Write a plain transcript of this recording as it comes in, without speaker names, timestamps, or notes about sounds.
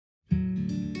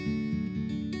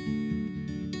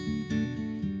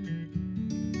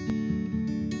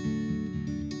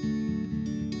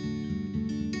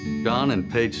John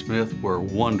and Paige Smith were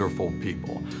wonderful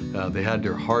people. They had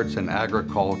their hearts in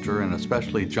agriculture, and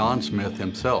especially John Smith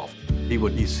himself. He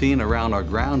would be seen around our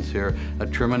grounds here,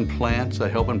 trimming plants,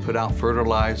 helping put out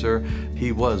fertilizer.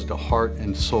 He was the heart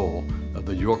and soul of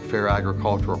the York Fair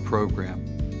Agricultural Program.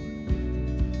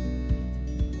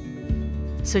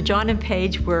 So John and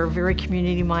Paige were very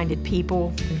community-minded people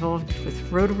involved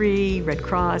with Rotary, Red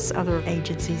Cross, other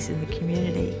agencies in the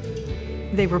community.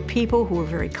 They were people who were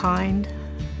very kind,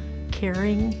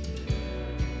 caring.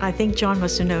 I think John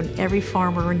must have known every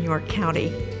farmer in York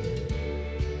County.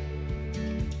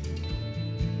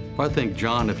 I think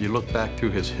John, if you look back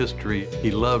through his history, he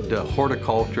loved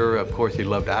horticulture. Of course, he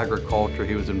loved agriculture.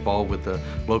 He was involved with the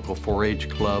local 4-H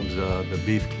clubs, the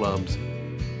beef clubs.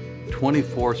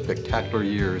 24 spectacular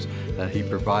years that he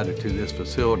provided to this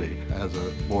facility as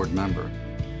a board member.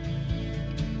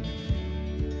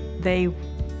 They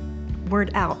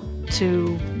weren't out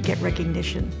to get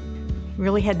recognition.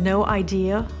 Really had no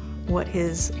idea what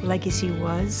his legacy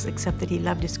was, except that he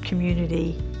loved his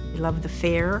community, he loved the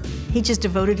fair. He just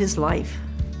devoted his life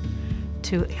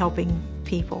to helping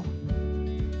people.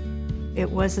 It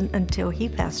wasn't until he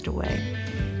passed away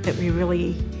that we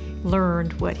really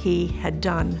learned what he had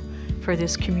done for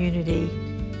this community.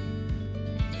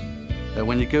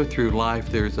 When you go through life,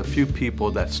 there's a few people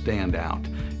that stand out,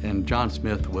 and John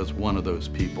Smith was one of those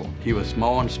people. He was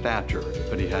small in stature,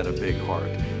 but he had a big heart,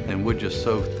 and we're just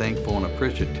so thankful and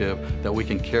appreciative that we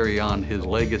can carry on his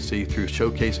legacy through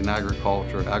showcasing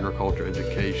agriculture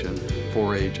education,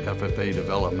 4-H, FFA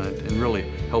development, and really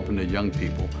helping the young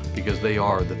people, because they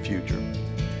are the future.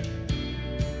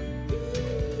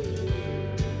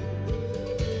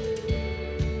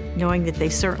 Knowing that they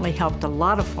certainly helped a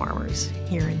lot of farmers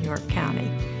here in York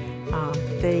County.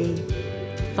 They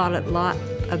thought a lot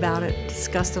about it,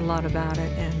 discussed a lot about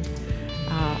it, and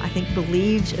I think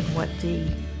believed in what the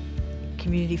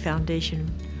Community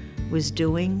Foundation was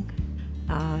doing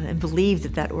and believed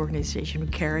that that organization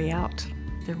would carry out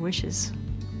their wishes.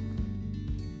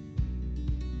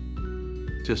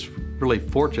 Just really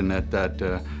fortunate that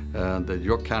the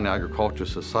York County Agricultural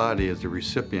Society is the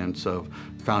recipients of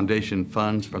foundation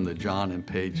funds from the John and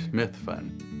Paige Smith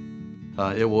Fund.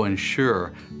 It will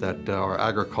ensure that our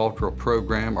agricultural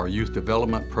program, our youth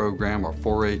development program, our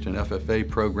 4-H and FFA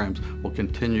programs will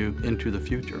continue into the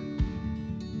future.